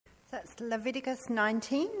That's Leviticus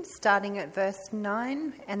 19, starting at verse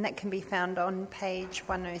 9, and that can be found on page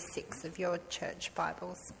 106 of your church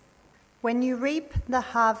Bibles. When you reap the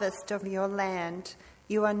harvest of your land,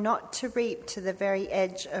 you are not to reap to the very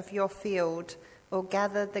edge of your field or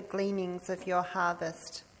gather the gleanings of your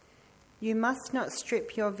harvest. You must not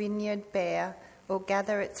strip your vineyard bare or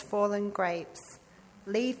gather its fallen grapes.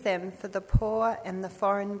 Leave them for the poor and the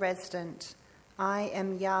foreign resident. I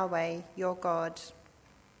am Yahweh, your God.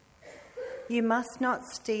 You must not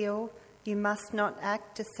steal, you must not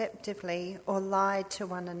act deceptively or lie to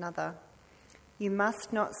one another. You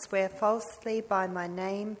must not swear falsely by my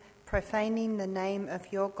name, profaning the name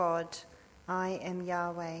of your God. I am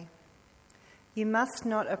Yahweh. You must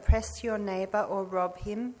not oppress your neighbour or rob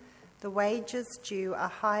him. The wages due a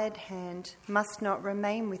hired hand must not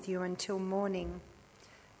remain with you until morning.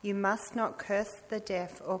 You must not curse the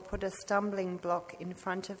deaf or put a stumbling block in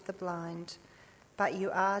front of the blind. But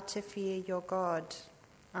you are to fear your God.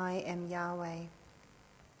 I am Yahweh.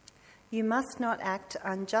 You must not act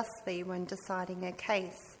unjustly when deciding a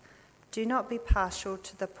case. Do not be partial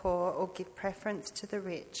to the poor or give preference to the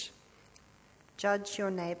rich. Judge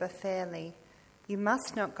your neighbour fairly. You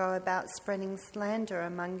must not go about spreading slander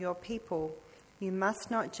among your people. You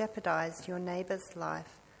must not jeopardize your neighbour's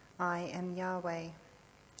life. I am Yahweh.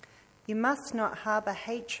 You must not harbour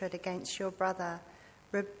hatred against your brother.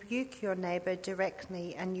 Rebuke your neighbour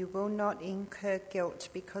directly, and you will not incur guilt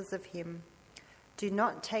because of him. Do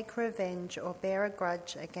not take revenge or bear a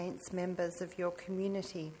grudge against members of your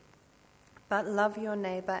community, but love your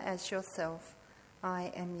neighbour as yourself.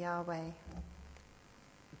 I am Yahweh.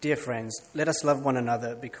 Dear friends, let us love one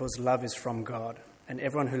another because love is from God, and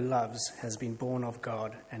everyone who loves has been born of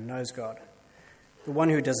God and knows God. The one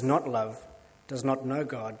who does not love does not know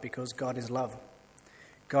God because God is love.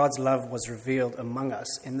 God's love was revealed among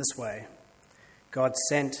us in this way. God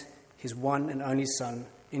sent his one and only Son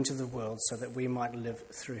into the world so that we might live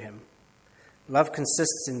through him. Love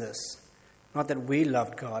consists in this, not that we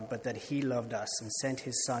loved God, but that he loved us and sent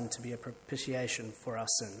his Son to be a propitiation for our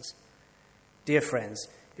sins. Dear friends,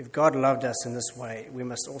 if God loved us in this way, we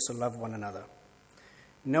must also love one another.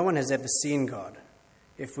 No one has ever seen God.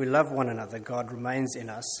 If we love one another, God remains in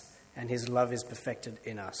us, and his love is perfected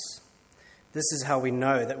in us. This is how we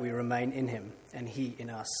know that we remain in him and he in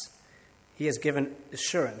us. He has given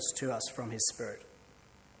assurance to us from his Spirit.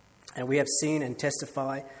 And we have seen and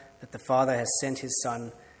testify that the Father has sent his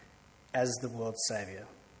Son as the world's Saviour.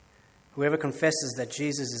 Whoever confesses that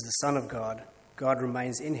Jesus is the Son of God, God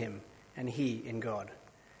remains in him and he in God.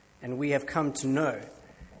 And we have come to know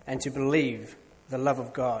and to believe the love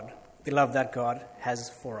that God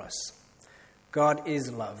has for us. God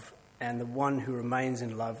is love, and the one who remains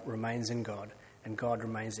in love remains in God, and God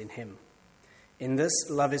remains in him. In this,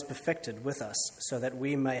 love is perfected with us, so that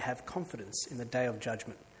we may have confidence in the day of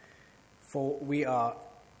judgment. For we are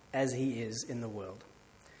as he is in the world.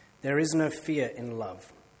 There is no fear in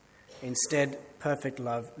love. Instead, perfect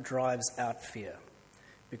love drives out fear,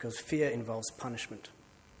 because fear involves punishment.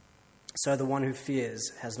 So the one who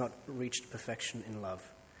fears has not reached perfection in love.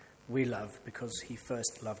 We love because he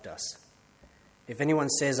first loved us. If anyone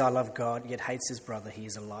says, I love God, yet hates his brother, he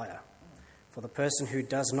is a liar. For the person who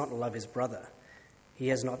does not love his brother, he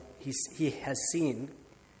has seen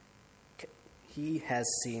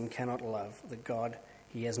cannot love the God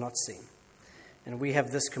he has not seen. And we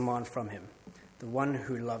have this command from him: the one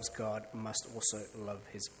who loves God must also love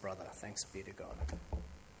his brother. Thanks be to God.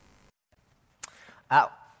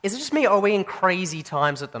 Is it just me, or are we in crazy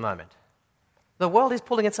times at the moment? The world is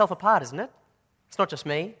pulling itself apart, isn't it? It's not just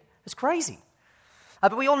me. It's crazy.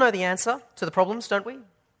 But we all know the answer to the problems, don't we?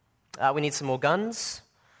 We need some more guns,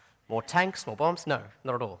 more tanks, more bombs. No,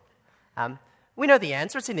 not at all. We know the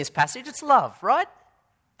answer. It's in this passage. It's love, right?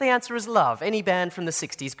 The answer is love. Any band from the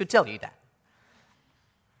 60s could tell you that.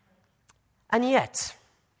 And yet,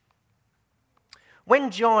 when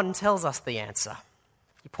John tells us the answer,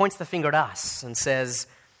 he points the finger at us and says,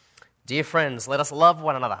 dear friends, let us love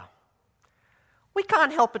one another. We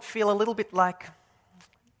can't help but feel a little bit like,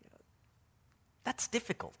 that's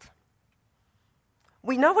difficult.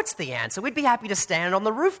 We know it's the answer. We'd be happy to stand on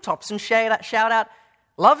the rooftops and shout out,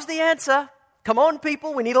 love's the answer. Come on,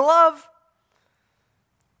 people, we need to love.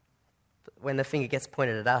 But when the finger gets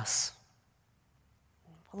pointed at us,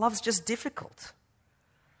 love's just difficult.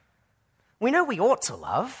 We know we ought to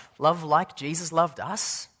love like Jesus loved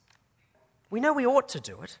us. We know we ought to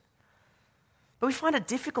do it. But we find it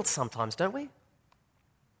difficult sometimes, don't we?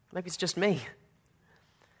 Maybe it's just me.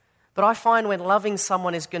 But I find when loving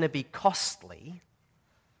someone is going to be costly,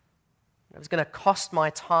 it's going to cost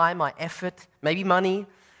my time, my effort, maybe money,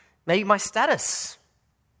 maybe my status.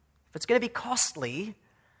 if it's going to be costly,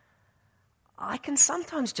 I can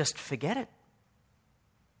sometimes just forget it.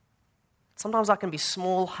 Sometimes I can be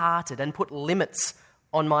small-hearted and put limits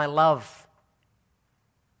on my love.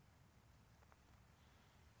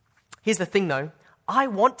 Here's the thing though, I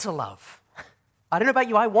want to love. I don't know about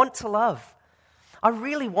you, I want to love. I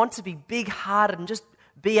really want to be big-hearted and just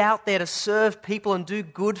be out there to serve people and do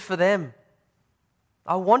good for them.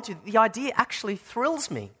 I want to. The idea actually thrills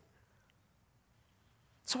me.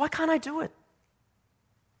 So why can't I do it?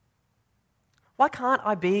 Why can't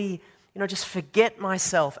I be, just forget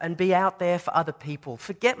myself and be out there for other people?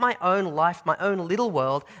 Forget my own life, my own little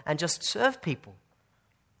world, and just serve people?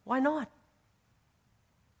 Why not?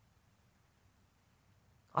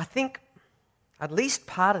 I think at least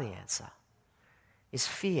part of the answer is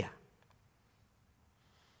fear.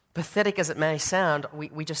 Pathetic as it may sound,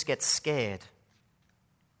 we just get scared.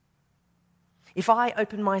 If I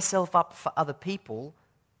open myself up for other people,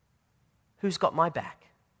 who's got my back?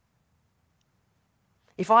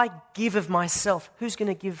 If I give of myself, who's going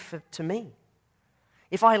to give to me?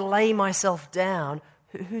 If I lay myself down,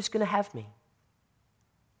 who's going to have me?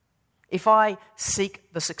 If I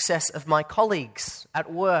seek the success of my colleagues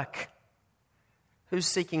at work, who's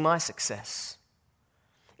seeking my success?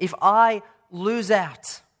 If I lose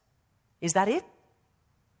out, is that it?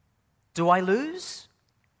 Do I lose?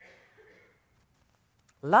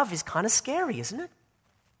 Love is kind of scary, isn't it?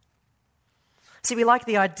 See, we like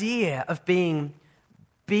the idea of being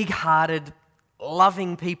big-hearted,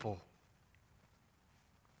 loving people.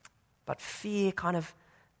 But fear kind of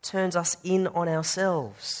turns us in on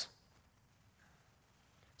ourselves.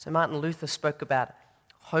 So Martin Luther spoke about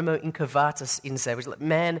homo incurvatus in se, which is like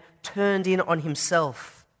man turned in on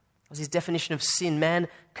himself. That was his definition of sin. Man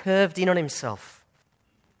curved in on himself.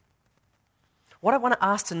 What I want to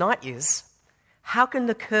ask tonight is, how can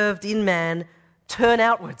the curved in man turn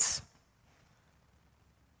outwards?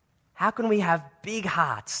 How can we have big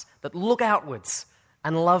hearts that look outwards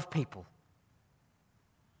and love people?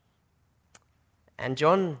 And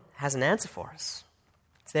John has an answer for us.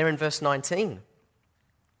 It's there in verse 19.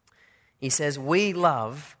 He says, we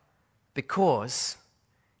love because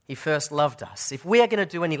he first loved us. If we are going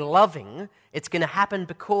to do any loving, it's going to happen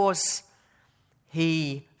because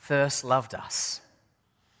he first loved us.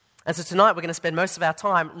 And so tonight we're going to spend most of our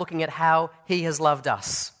time looking at how he has loved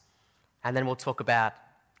us. And then we'll talk about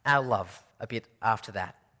our love a bit after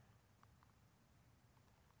that.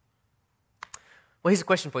 Well, here's a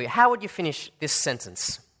question for you. How would you finish this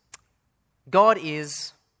sentence? God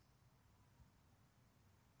is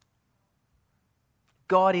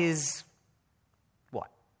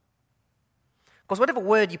what? Because whatever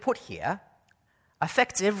word you put here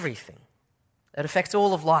affects everything. It affects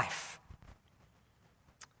all of life.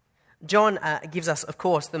 John gives us, of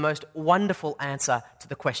course, the most wonderful answer to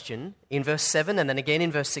the question in verse 7 and then again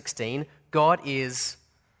in verse 16. God is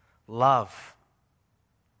love.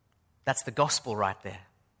 That's the gospel right there,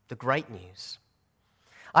 the great news.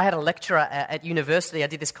 I had a lecturer at university. I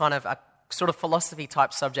did this kind of a sort of philosophy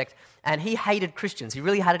type subject, and he hated Christians. He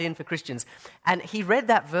really had it in for Christians. And he read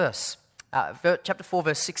that verse, chapter 4,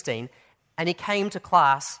 verse 16, and he came to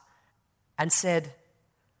class and said,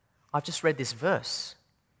 I've just read this verse.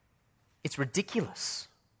 It's ridiculous.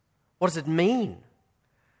 What does it mean?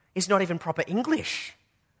 It's not even proper English.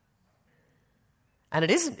 And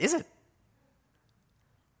it isn't, is it?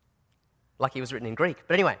 Like it was written in Greek.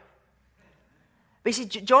 But anyway. But you see,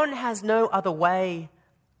 John has no other way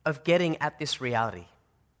of getting at this reality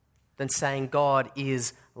than saying God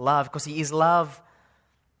is love, because he is love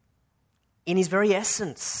in his very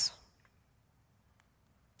essence.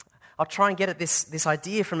 I'll try and get at this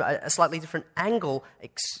idea from a slightly different angle.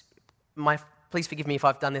 Please forgive me if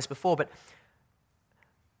I've done this before, but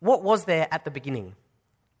what was there at the beginning?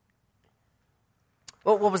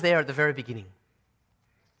 What was there at the very beginning?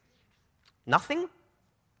 Nothing?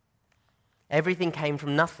 Everything came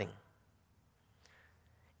from nothing.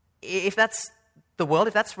 If that's the world,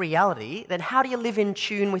 if that's reality, then how do you live in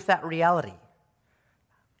tune with that reality?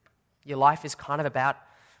 Your life is kind of about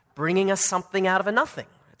bringing us something out of a nothing.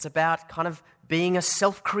 It's about kind of being a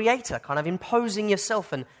self-creator, kind of imposing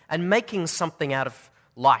yourself and making something out of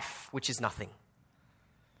life, which is nothing.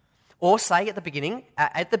 Or say at the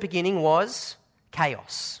beginning was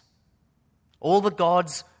chaos. All the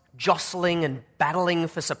gods jostling and battling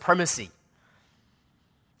for supremacy.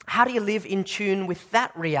 How do you live in tune with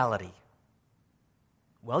that reality?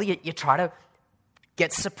 Well, you try to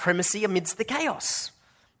get supremacy amidst the chaos.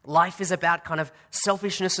 Life is about kind of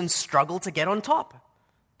selfishness and struggle to get on top.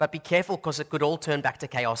 But be careful, because it could all turn back to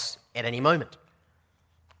chaos at any moment.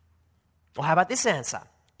 Or how about this answer?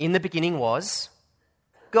 In the beginning was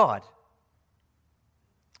God.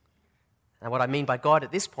 And what I mean by God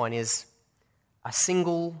at this point is a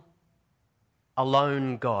single,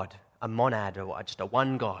 alone God, a monad, or just a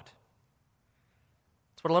one God.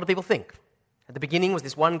 That's what a lot of people think. At the beginning was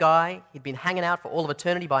this one guy. He'd been hanging out for all of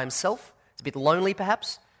eternity by himself. It's a bit lonely,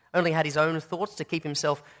 perhaps. Only had his own thoughts to keep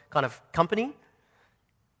himself kind of company.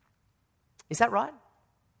 Is that right?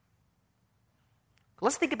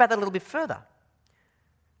 Let's think about that a little bit further.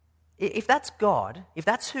 If that's God, if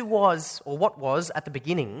that's who was or what was at the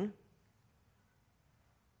beginning,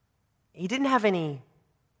 he didn't have any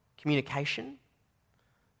communication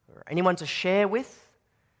or anyone to share with,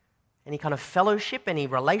 any kind of fellowship, any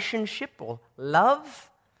relationship or love.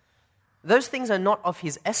 Those things are not of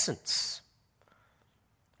his essence.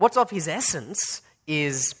 What's of his essence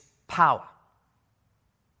is power,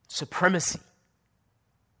 supremacy.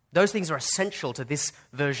 Those things are essential to this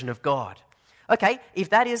version of God. Okay, if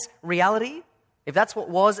that is reality, if that's what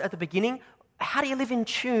was at the beginning, how do you live in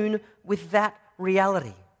tune with that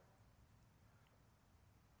reality?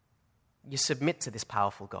 You submit to this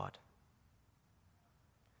powerful God.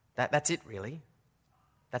 That's it, really.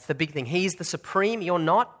 That's the big thing. He's the supreme, you're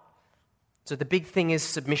not. So the big thing is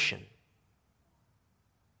submission.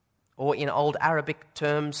 Or in old Arabic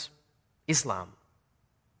terms, Islam.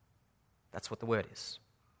 That's what the word is.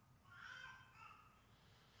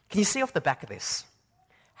 Can you see off the back of this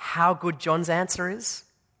how good John's answer is?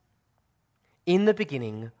 In the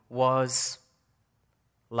beginning was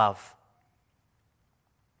love.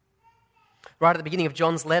 Right at the beginning of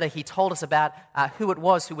John's letter, he told us about who it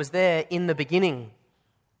was who was there in the beginning.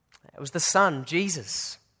 It was the Son,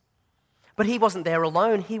 Jesus. But he wasn't there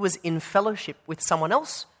alone. He was in fellowship with someone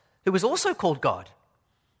else who was also called God,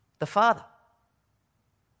 the Father.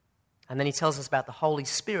 And then he tells us about the Holy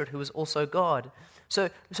Spirit, who was also God.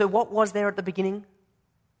 So what was there at the beginning?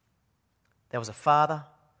 There was a Father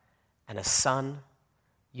and a Son,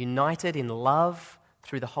 united in love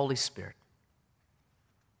through the Holy Spirit.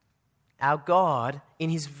 Our God,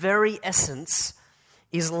 in his very essence,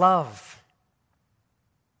 is love.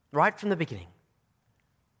 Right from the beginning.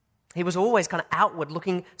 He was always kind of outward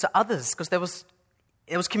looking to others because there was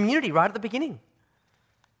community right at the beginning.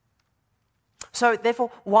 So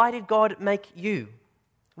therefore, why did God make you?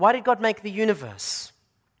 Why did God make the universe?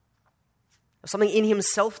 Something in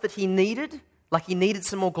himself that he needed? Like he needed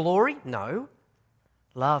some more glory? No.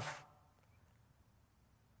 Love.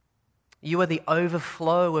 You are the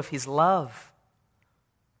overflow of his love.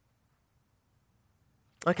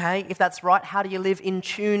 Okay, if that's right, how do you live in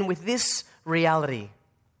tune with this reality?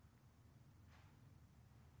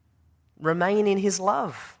 Remain in his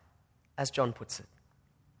love, as John puts it.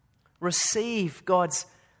 Receive God's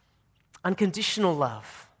unconditional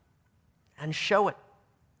love and show it.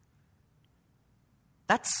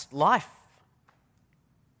 That's life.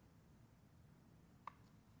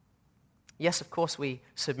 Yes, of course, we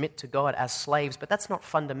submit to God as slaves, but that's not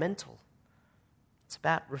fundamental. It's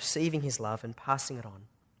about receiving his love and passing it on.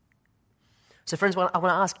 So friends, I want to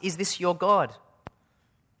ask, is this your God?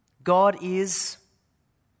 God is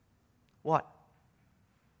what?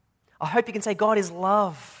 I hope you can say God is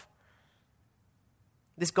love.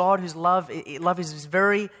 This God whose love is his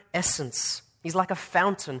very essence. He's like a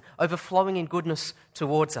fountain overflowing in goodness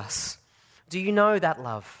towards us. Do you know that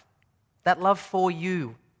love? That love for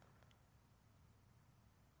you?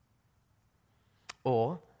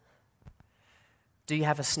 Or do you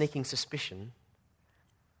have a sneaking suspicion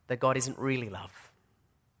that God isn't really love?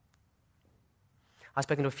 I've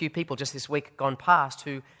spoken to a few people just this week gone past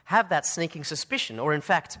who have that sneaking suspicion, or in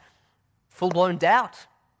fact, full-blown doubt.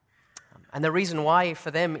 And the reason why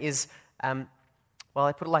for them is, I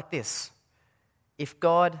put it like this. If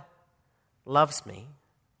God loves me,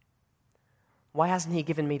 why hasn't he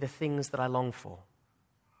given me the things that I long for?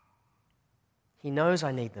 He knows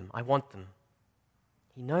I need them. I want them.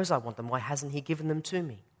 He knows I want them. Why hasn't he given them to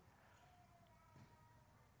me?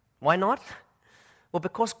 Why not? Well,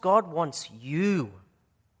 because God wants you.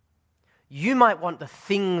 You might want the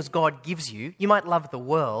things God gives you. You might love the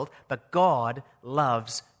world, but God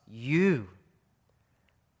loves you.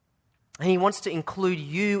 And he wants to include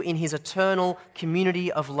you in his eternal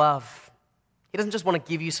community of love. He doesn't just want to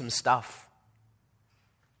give you some stuff.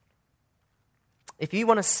 If you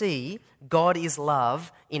want to see God is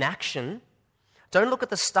love in action, don't look at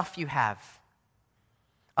the stuff you have.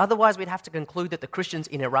 Otherwise, we'd have to conclude that the Christians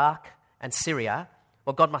in Iraq and Syria,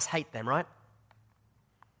 well, God must hate them, right?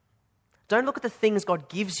 Don't look at the things God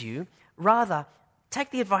gives you. Rather,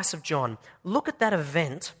 take the advice of John. Look at that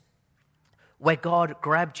event where God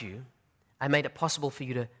grabbed you and made it possible for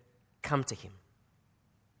you to come to him.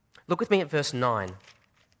 Look with me at verse 9.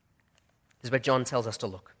 This is where John tells us to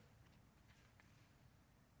look.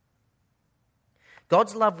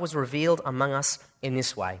 God's love was revealed among us in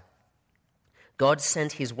this way. God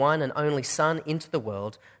sent his one and only Son into the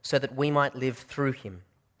world so that we might live through him.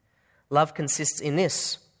 Love consists in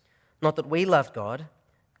this, not that we loved God,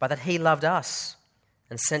 but that he loved us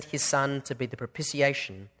and sent his Son to be the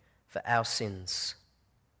propitiation for our sins.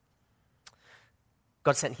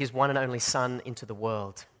 God sent his one and only Son into the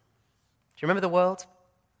world. Do you remember the world?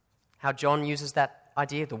 How John uses that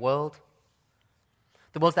idea, the world?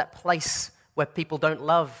 The world's that place where people don't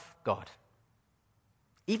love God,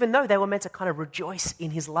 even though they were meant to kind of rejoice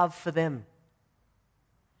in his love for them.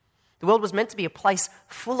 The world was meant to be a place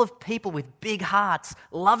full of people with big hearts,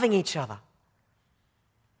 loving each other.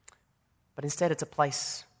 But instead it's a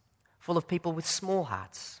place full of people with small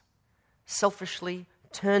hearts, selfishly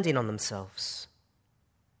turned in on themselves.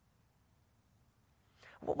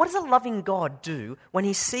 What does a loving God do when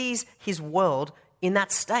he sees his world in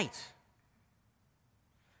that state?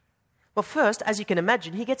 Well, first, as you can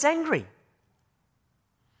imagine, he gets angry.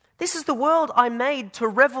 This is the world I made to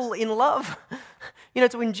revel in love,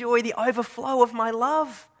 to enjoy the overflow of my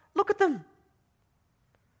love. Look at them.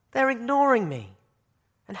 They're ignoring me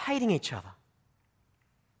and hating each other.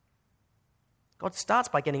 God starts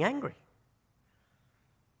by getting angry.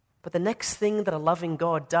 But the next thing that a loving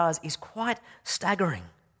God does is quite staggering.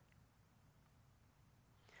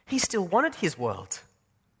 He still wanted his world.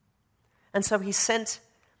 And so he sent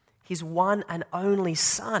his one and only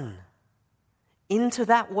Son into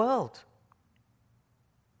that world.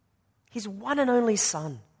 His one and only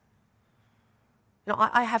Son.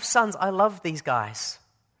 I have sons. I love these guys.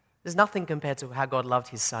 There's nothing compared to how God loved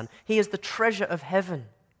his Son. He is the treasure of heaven.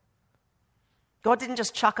 God didn't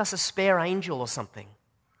just chuck us a spare angel or something.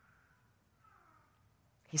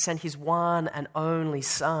 He sent his one and only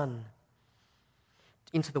Son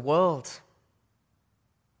into the world.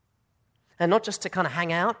 And not just to kind of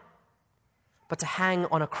hang out, but to hang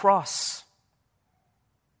on a cross.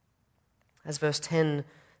 As verse 10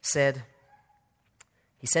 said,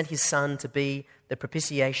 he sent his Son to be the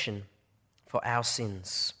propitiation for our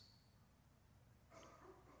sins.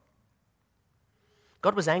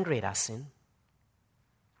 God was angry at our sin.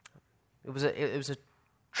 It was a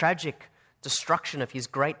tragic destruction of his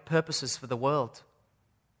great purposes for the world.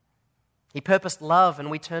 He purposed love and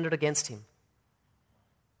we turned it against him.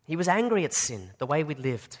 He was angry at sin, the way we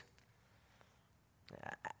lived.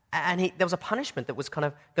 And there was a punishment that was kind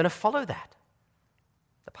of going to follow that.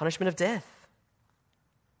 The punishment of death.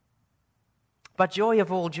 But joy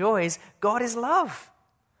of all joys, God is love.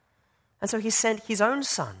 And so he sent his own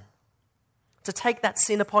Son to take that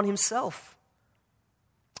sin upon himself.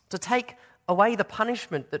 To take away the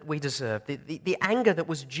punishment that we deserve, the anger that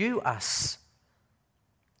was due us.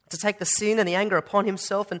 To take the sin and the anger upon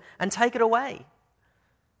himself and take it away.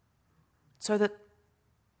 So that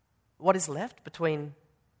what is left between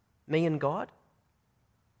me and God?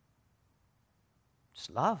 Just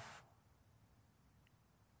love.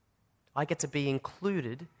 I get to be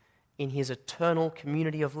included in his eternal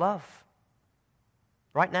community of love.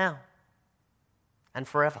 Right now. And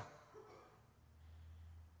forever.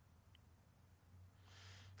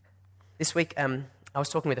 This week, I was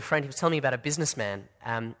talking with a friend. He was telling me about a businessman.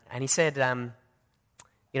 And he said,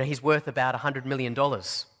 he's worth about $100 million.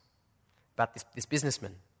 About this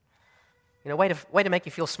businessman. Way to make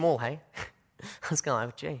you feel small, hey? I was going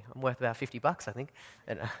like, gee, I'm worth about $50, I think.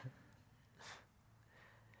 And,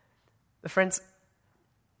 but friends,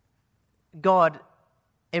 God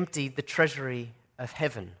emptied the treasury of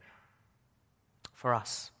heaven for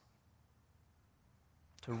us.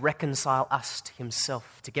 To reconcile us to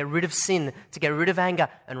himself. To get rid of sin, to get rid of anger,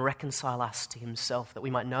 and reconcile us to himself, that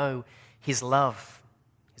we might know his love,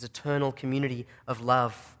 his eternal community of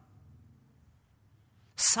love.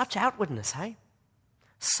 Such outwardness, hey?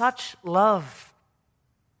 Such love.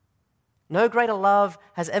 No greater love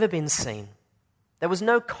has ever been seen. There was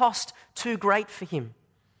no cost too great for him,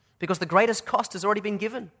 because the greatest cost has already been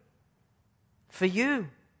given for you.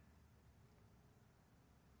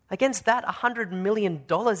 Against that, $100 million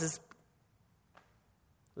is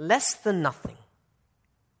less than nothing.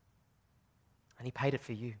 And he paid it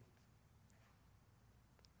for you.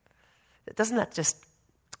 Doesn't that just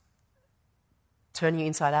turn you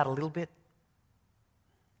inside out a little bit?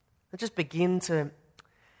 And just begin to,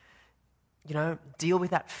 deal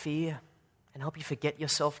with that fear and help you forget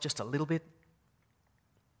yourself just a little bit,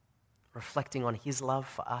 reflecting on his love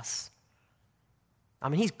for us. I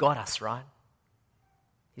mean, he's got us, right?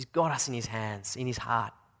 He's got us in his hands, in his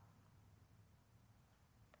heart.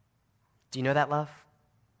 Do you know that love?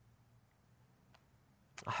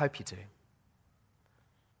 I hope you do.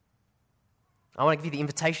 I want to give you the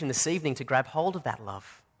invitation this evening to grab hold of that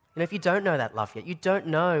love. If you don't know that love yet, you don't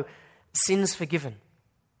know sins forgiven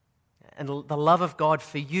and the love of God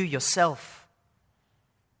for you yourself,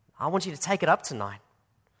 I want you to take it up tonight.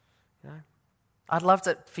 I'd love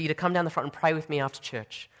for you to come down the front and pray with me after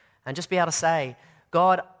church and just be able to say,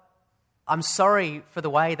 God, I'm sorry for the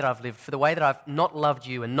way that I've lived, for the way that I've not loved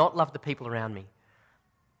you and not loved the people around me.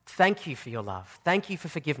 Thank you for your love. Thank you for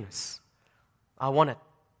forgiveness. I want it.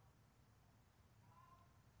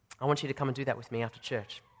 I want you to come and do that with me after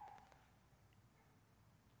church.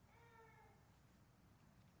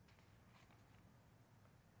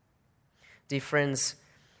 Dear friends,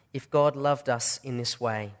 if God loved us in this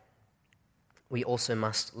way, we also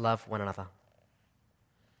must love one another.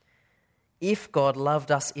 If God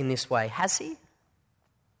loved us in this way, has He?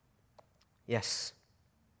 Yes.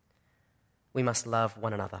 We must love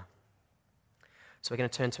one another. So we're going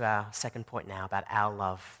to turn to our second point now about our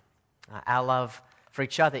love. Our love for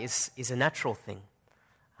each other is a natural thing,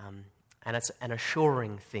 and it's an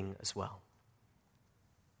assuring thing as well.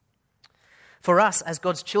 For us, as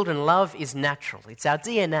God's children, love is natural. It's our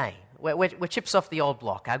DNA. We're chips off the old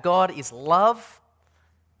block. Our God is love,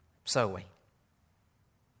 so are we.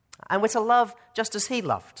 And we're to love just as He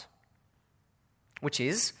loved, which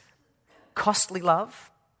is costly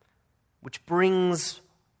love, which brings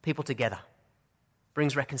people together,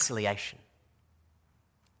 brings reconciliation.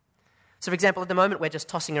 So, for example, at the moment, we're just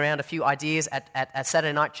tossing around a few ideas at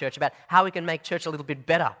Saturday night church about how we can make church a little bit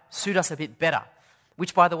better, suit us a bit better,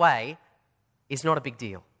 which, by the way, is not a big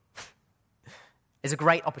deal. It's a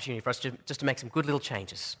great opportunity for us just to make some good little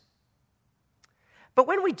changes. But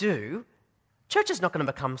when we do, church is not going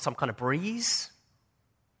to become some kind of breeze.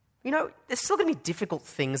 There's still going to be difficult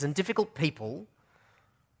things and difficult people.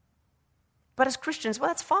 But as Christians, well,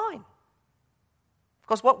 that's fine.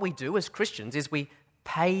 Because what we do as Christians is we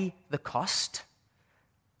pay the cost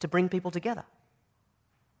to bring people together.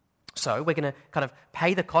 So we're going to kind of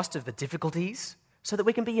pay the cost of the difficulties so that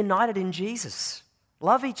we can be united in Jesus,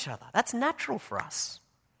 love each other. That's natural for us.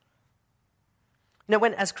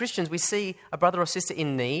 When as Christians we see a brother or sister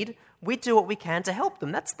in need, we do what we can to help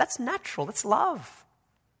them. That's natural. That's love.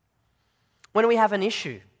 When we have an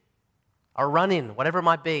issue, a run-in, whatever it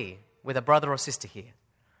might be, with a brother or sister here,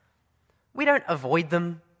 we don't avoid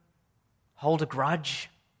them, hold a grudge.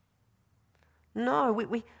 No,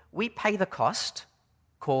 we pay the cost,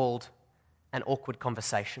 called an awkward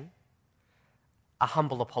conversation, a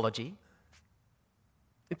humble apology.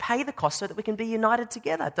 We pay the cost so that we can be united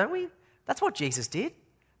together, don't we? That's what Jesus did.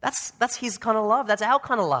 That's His kind of love. That's our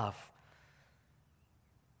kind of love.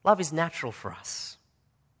 Love is natural for us.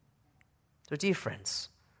 So, dear friends,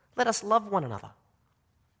 let us love one another.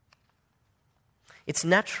 It's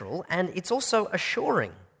natural and it's also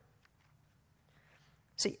assuring.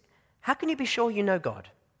 See, how can you be sure you know God?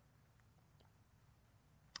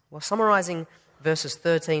 Well, summarizing verses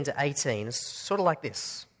 13 to 18 is sort of like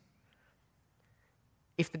this.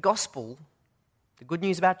 If the gospel, the good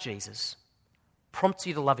news about Jesus, prompts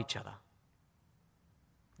you to love each other,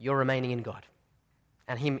 you're remaining in God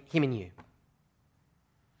and Him in you.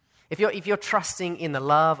 If you're trusting in the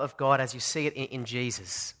love of God as you see it in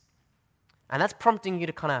Jesus, and that's prompting you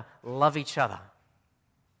to kind of love each other,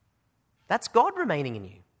 that's God remaining in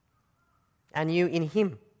you and you in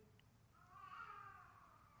Him.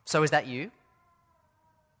 So is that you?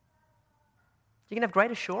 You can have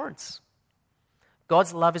great assurance.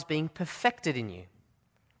 God's love is being perfected in you.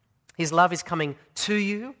 His love is coming to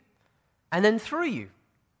you and then through you.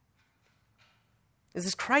 There's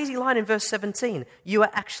this crazy line in verse 17. You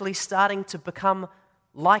are actually starting to become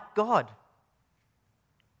like God.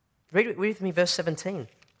 Read with me verse 17.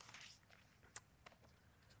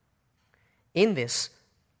 In this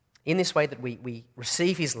way that we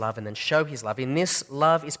receive His love and then show His love, in this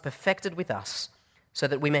love is perfected with us, so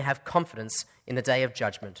that we may have confidence in the day of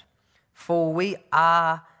judgment. For we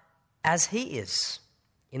are as He is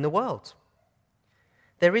in the world.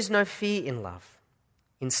 There is no fear in love.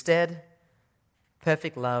 Instead,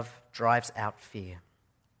 perfect love drives out fear.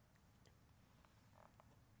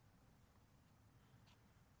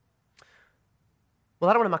 Well,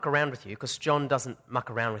 I don't want to muck around with you because John doesn't muck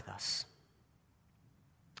around with us.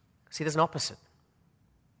 See, there's an opposite.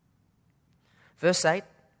 Verse 8,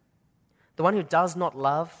 the one who does not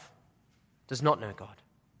love does not know God.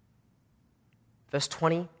 Verse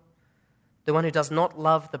 20, the one who does not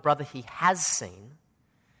love the brother he has seen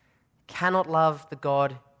cannot love the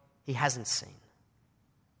God he hasn't seen.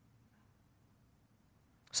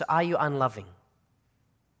 So are you unloving,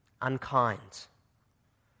 unkind?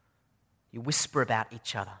 You whisper about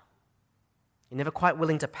each other. You're never quite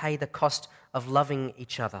willing to pay the cost of loving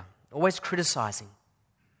each other. always criticizing.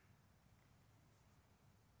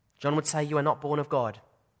 John would say, you are not born of God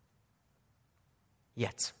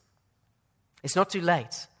yet. It's not too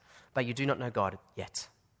late, but you do not know God yet.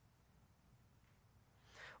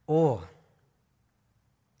 Or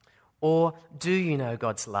do you know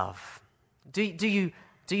God's love? Do you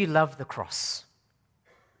love the cross?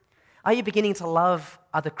 Are you beginning to love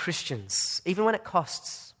other Christians, even when it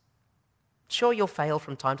costs? Sure, you'll fail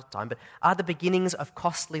from time to time, but are the beginnings of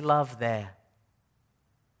costly love there?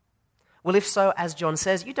 Well, if so, as John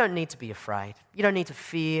says, you don't need to be afraid. You don't need to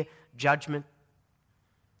fear judgment.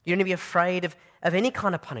 You don't need to be afraid of any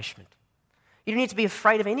kind of punishment. You don't need to be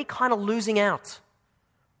afraid of any kind of losing out.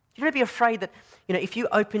 You don't need to be afraid that, if you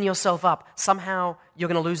open yourself up, somehow you're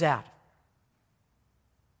going to lose out.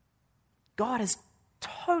 God has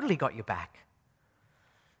totally got your back.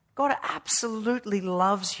 God absolutely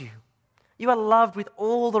loves you. You are loved with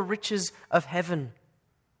all the riches of heaven.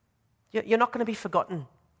 You're not going to be forgotten.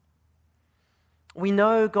 We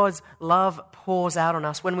know God's love pours out on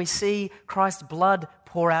us when we see Christ's blood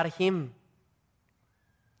pour out of him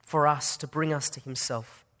for us to bring us to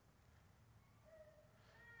himself.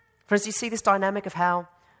 Friends, do you see this dynamic of how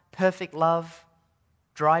perfect love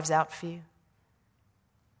drives out fear?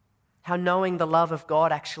 How knowing the love of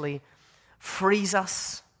God actually frees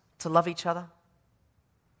us to love each other?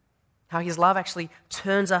 How his love actually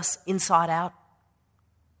turns us inside out?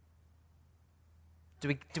 Do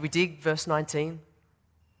we dig verse 19?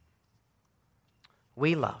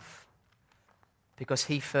 We love because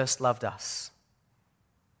he first loved us.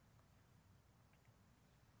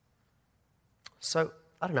 So,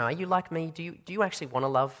 I don't know, are you like me? Do you actually want to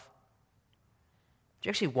love? Do you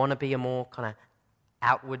actually want to be a more kind of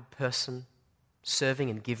outward person, serving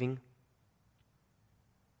and giving?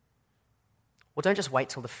 Well, don't just wait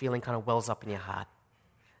till the feeling kind of wells up in your heart.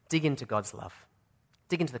 Dig into God's love.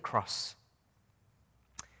 Dig into the cross.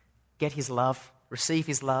 Get his love, receive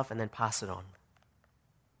his love, and then pass it on.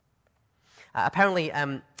 Apparently,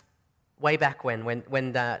 way back when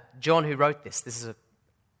John, who wrote this is a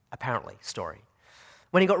apparently story,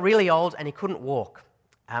 when he got really old and he couldn't walk,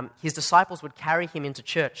 his disciples would carry him into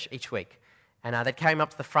church each week. And they'd carry him up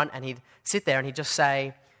to the front and he'd sit there and he'd just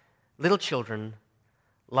say, little children,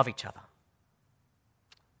 love each other.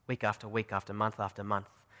 Week after week, after month after month.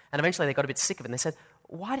 And eventually they got a bit sick of it and they said,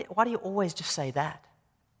 why do you always just say that?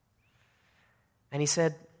 And he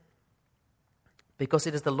said, because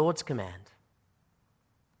it is the Lord's command.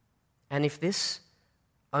 And if this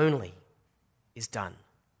only is done,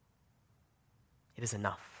 it is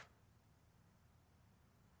enough.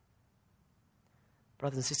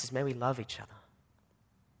 Brothers and sisters, may we love each other.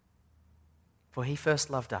 For he first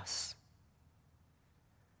loved us.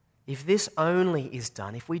 If this only is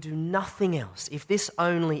done, if we do nothing else, if this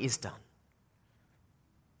only is done,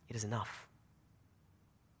 it is enough.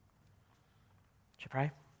 Should I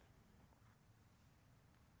pray?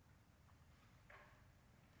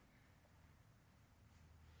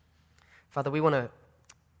 Father, we want to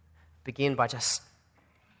begin by just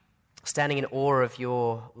standing in awe of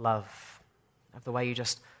your love, of the way you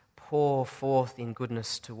just pour forth in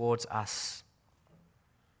goodness towards us.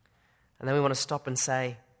 And then we want to stop and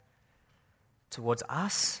say, towards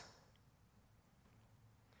us,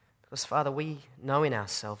 because Father, we know in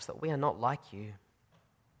ourselves that we are not like you.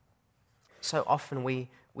 So often we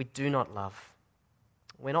do not love.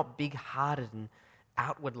 We're not big-hearted and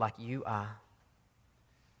outward like you are.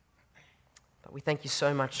 But we thank you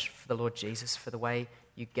so much for the Lord Jesus, for the way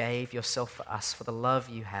you gave yourself for us, for the love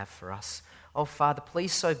you have for us. Oh, Father,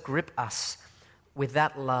 please so grip us with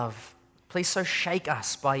that love. Please so shake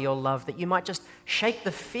us by your love that you might just shake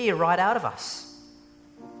the fear right out of us.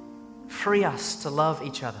 Free us to love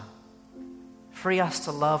each other. Free us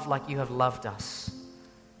to love like you have loved us.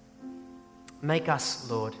 Make us,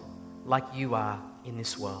 Lord, like you are in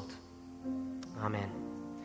this world. Amen.